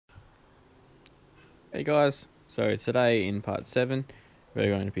Hey guys, so today in part 7 we're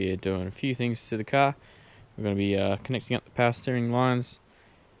going to be doing a few things to the car. We're going to be connecting up the power steering lines,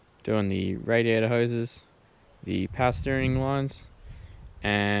 doing the radiator hoses, the power steering lines,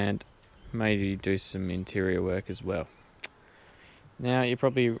 and maybe do some interior work as well. Now you're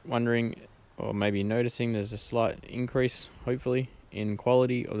probably wondering, or maybe noticing, there's a slight increase, hopefully, in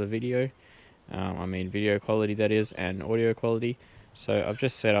quality of the video. I mean video quality, that is, and audio quality. So I've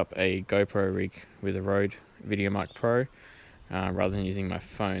just set up a GoPro rig with a Rode VideoMic Pro rather than using my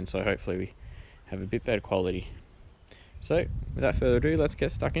phone, so hopefully we have a bit better quality. So without further ado, let's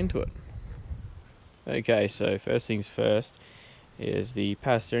get stuck into it. Okay, so first things first is the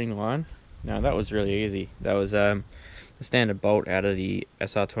power steering line. Now that was really easy. That was a standard bolt out of the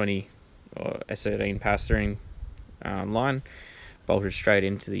SR20 or S13 power steering line, bolted straight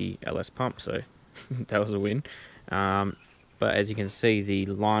into the LS pump, so that was a win. But as you can see, the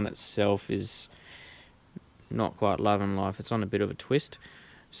line itself is not quite loving life. It's on a bit of a twist.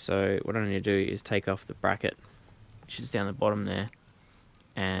 So what I need to do is take off the bracket, which is down the bottom there,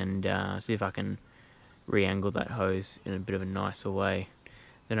 and see if I can re-angle that hose in a bit of a nicer way.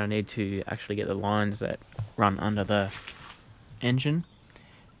 Then I need to actually get the lines that run under the engine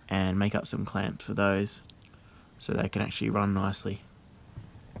and make up some clamps for those so they can actually run nicely.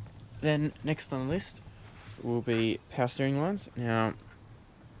 Then next on the list will be power steering lines. Now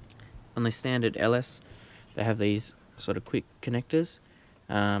on the standard LS they have these sort of quick connectors.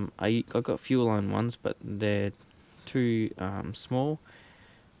 I got fuel line ones, but they're too small.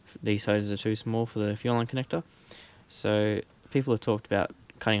 These hoses are too small for the fuel line connector, so people have talked about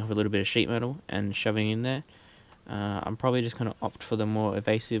cutting off a little bit of sheet metal and shoving in there. I'm probably just going to opt for the more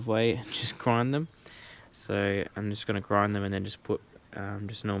evasive way and just grind them. So I'm just going to grind them and then just put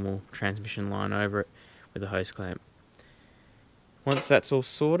just normal transmission line over it with a hose clamp. Once that's all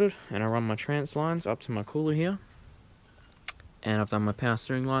sorted and I run my trans lines up to my cooler here, and I've done my power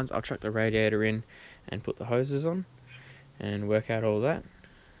steering lines, I'll chuck the radiator in and put the hoses on and work out all that.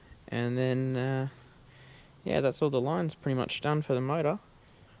 And then yeah, that's all the lines pretty much done for the motor.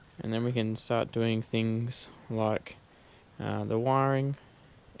 And then we can start doing things like the wiring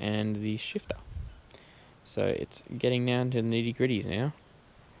and the shifter. So it's getting down to the nitty gritties now.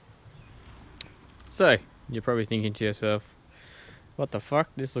 So you're probably thinking to yourself, what the fuck,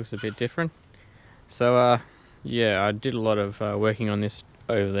 this looks a bit different. So yeah, I did a lot of working on this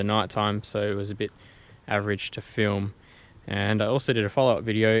over the night time, so it was a bit average to film. And I also did a follow-up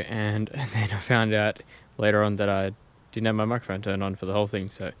video, and then I found out later on that I didn't have my microphone turned on for the whole thing,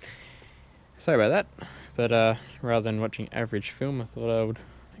 so sorry about that. But rather than watching average film, I thought I would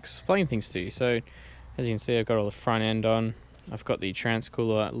explain things to you. So as you can see, I've got all the front end on. I've got the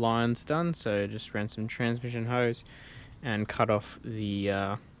transcooler lines done, so just ran some transmission hose and cut off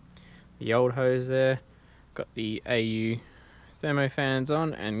the old hose there. Got the AU thermo fans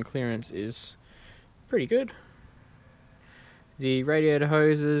on, and clearance is pretty good. The radiator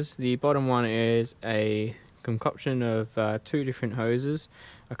hoses, the bottom one is a concoction of 2 different hoses.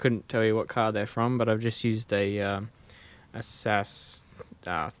 I couldn't tell you what car they're from, but I've just used a SAS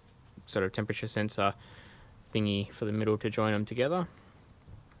sort of temperature sensor thingy for the middle to join them together.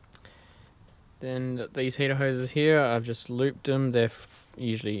 Then these heater hoses here, I've just looped them. They're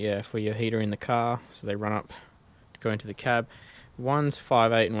usually for your heater in the car, so they run up to go into the cab. One's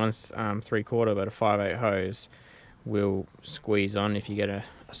 5/8 and one's 3/4, but a 5/8 hose will squeeze on if you get a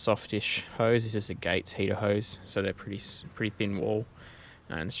softish hose. This is a Gates heater hose, so they're pretty thin wall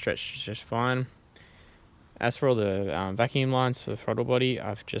and stretched just fine. As for all the vacuum lines for the throttle body,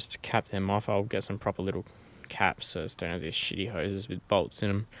 I've just capped them off. I'll get some proper little caps so it's don't have these shitty hoses with bolts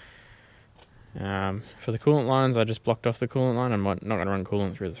in them. For the coolant lines, I just blocked off the coolant line. I'm not going to run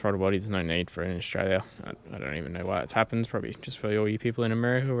coolant through the throttle body. There's no need for it in Australia. I don't even know why it's happened. Probably just for all you people in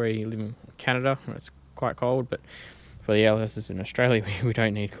America where you live in Canada where it's quite cold, but for the LSs in Australia, we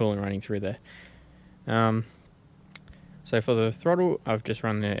don't need coolant running through there. So for the throttle, I've just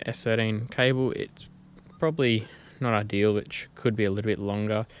run the S13 cable. It's probably not ideal, which could be a little bit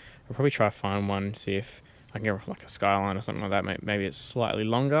longer. I'll probably try to find one, see if I can get like a Skyline or something like that. Maybe it's slightly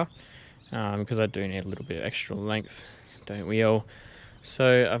longer, because I do need a little bit of extra length, don't we all?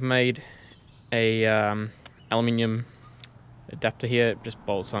 So I've made a aluminium adapter here. It just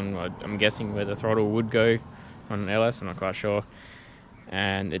bolts on, I'm guessing, where the throttle would go on an LS, I'm not quite sure.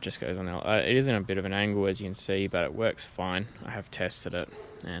 And it just goes on. It is in a bit of an angle, as you can see, but it works fine. I have tested it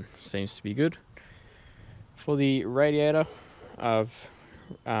and it seems to be good. For the radiator, I've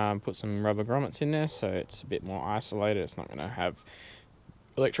put some rubber grommets in there, so it's a bit more isolated. It's not going to have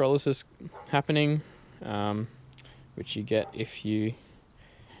electrolysis happening, which you get if you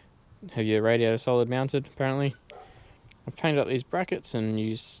have your radiator solid mounted apparently. I've painted up these brackets and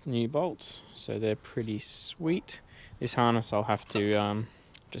used new bolts, so they're pretty sweet. This harness I'll have to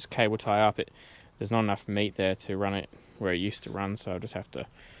just cable tie up. There's not enough meat there to run it where it used to run, so I'll just have to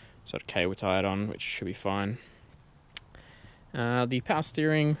sort of cable tie it on, which should be fine. The power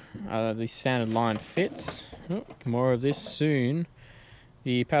steering, the standard line fits. Oh, more of this soon.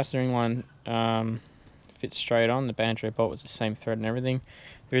 The power steering line fits straight on. The banjo bolt was the same thread and everything.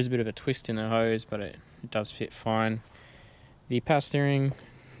 There is a bit of a twist in the hose, but it does fit fine. The power steering,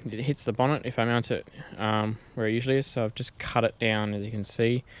 it hits the bonnet if I mount it where it usually is, so I've just cut it down, as you can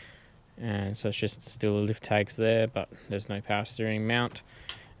see, and so it's just still the lift tags there, but there's no power steering mount.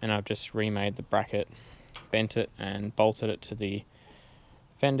 And I've just remade the bracket, bent it and bolted it to the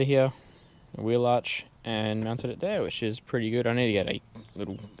fender here, the wheel arch, and mounted it there, which is pretty good. I need to get a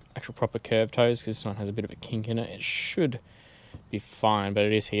little actual proper curved hose because this one has a bit of a kink in it. It should be fine, but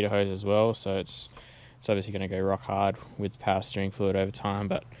it is heater hose as well, so it's obviously going to go rock hard with power steering fluid over time,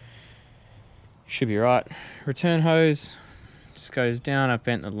 but should be right. Return hose just goes down. I've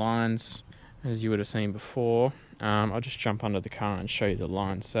bent the lines as you would have seen before. I'll just jump under the car and show you the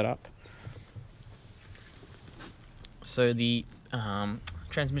line setup. So the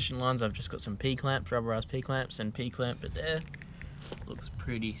transmission lines, I've just got some P-clamps, rubberized P-clamps, and P-clamped it there. Looks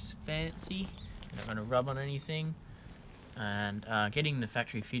pretty fancy. Not going to rub on anything. And getting the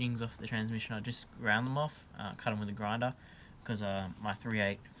factory fittings off the transmission, I just ground them off, cut them with a grinder, because my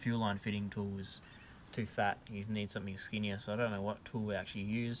 3/8 fuel line fitting tool was too fat. You need something skinnier, so I don't know what tool we actually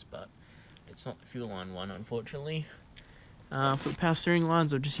used, but it's not the fuel line one, unfortunately. For the power steering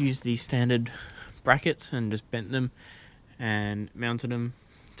lines, I've just used the standard brackets and just bent them and mounted them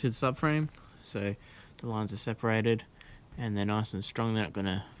to the subframe, so the lines are separated and they're nice and strong. They're not going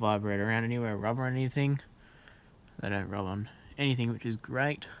to vibrate around anywhere or rub on anything. They don't rub on anything, which is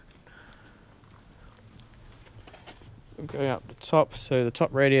great. We'll go up the top. So the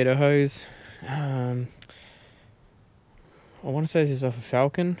top radiator hose, I want to say this is off a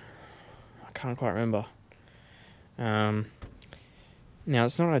Falcon. I can't quite remember. Now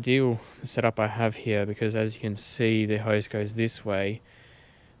it's not ideal, the setup I have here, because as you can see the hose goes this way.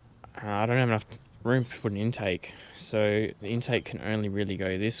 I don't have enough room to put an intake, so the intake can only really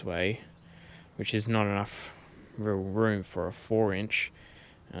go this way, which is not enough real room for a 4-inch.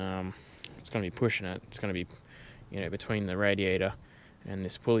 It's going to be pushing it. It's going to be, between the radiator and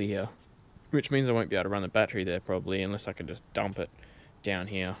this pulley here, which means I won't be able to run the battery there probably, unless I can just dump it down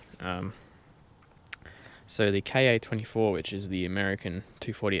here. So the KA24, which is the American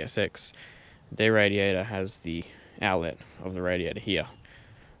 240SX, their radiator has the outlet of the radiator here.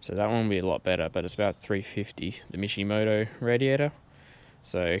 So that one will be a lot better, but it's about $350, the Mishimoto radiator.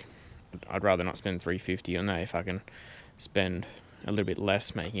 So I'd rather not spend $350 on that if I can spend a little bit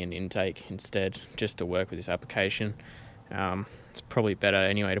less making an intake instead, just to work with this application. It's probably better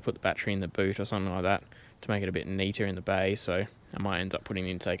anyway to put the battery in the boot or something like that to make it a bit neater in the bay, so I might end up putting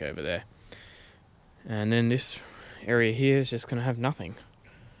the intake over there. And then this area here is just going to have nothing.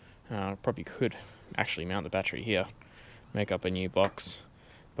 Probably could actually mount the battery here, make up a new box,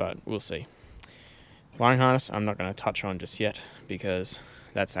 but we'll see. Wiring harness I'm not going to touch on just yet, because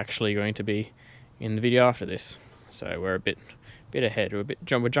that's actually going to be in the video after this. So we're a bit ahead. We're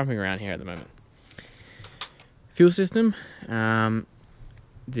jumping around here at the moment. Fuel system.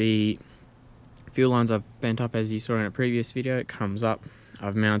 The fuel lines I've bent up, as you saw in a previous video. It comes up. I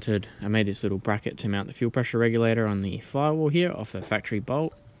made this little bracket to mount the fuel pressure regulator on the firewall here off a factory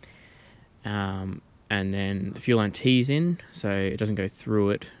bolt. And then the fuel line tees in, so it doesn't go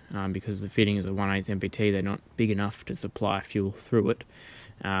through it, because the fitting is a 1/8 MPT. They're not big enough to supply fuel through it.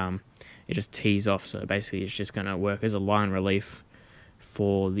 It just tees off, so basically it's just going to work as a line relief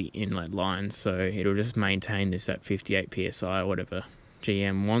for the inlet lines. So it'll just maintain this at 58 psi or whatever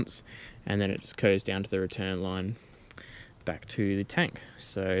GM wants, and then it just goes down to the return line back to the tank.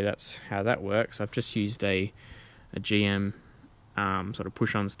 So that's how that works. I've just used a GM sort of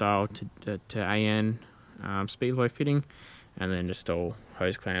push-on style to AN speed flow fitting, and then just all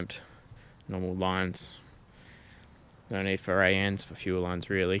hose clamped normal lines. No need for ANs for fuel lines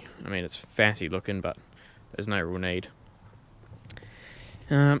really. I mean, it's fancy looking, but there's no real need.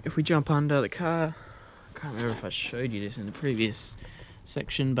 If we jump under the car, I can't remember if I showed you this in the previous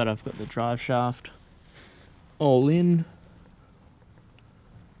section, but I've got the drive shaft all in,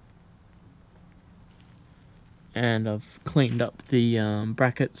 and I've cleaned up the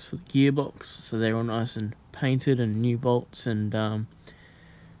brackets for the gearbox, so they're all nice and painted, and new bolts and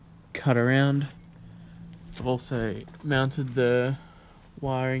cut around. I've also mounted the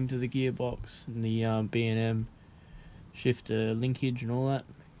wiring to the gearbox and the B&M shifter linkage and all that.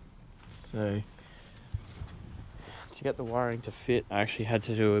 So to get the wiring to fit, I actually had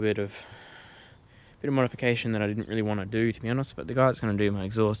to do a bit of modification that I didn't really want to do, to be honest. But the guy that's going to do my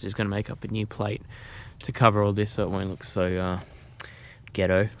exhaust is going to make up a new plate to cover all this, so it won't look so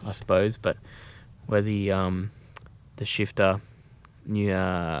ghetto, I suppose. But where the shifter new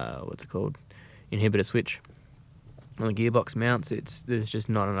what's it called, inhibitor switch on the gearbox mounts, there's just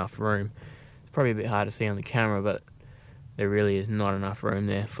not enough room. It's probably a bit hard to see on the camera, but there really is not enough room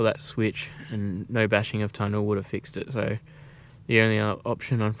there for that switch, and no bashing of tunnel would have fixed it. So the only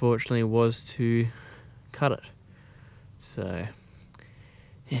option, unfortunately, was to cut it. So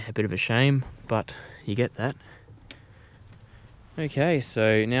yeah, a bit of a shame, but you get that. Okay,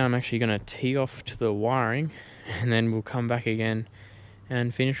 so now I'm actually going to tee off to the wiring, and then we'll come back again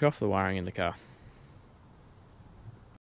and finish off the wiring in the car.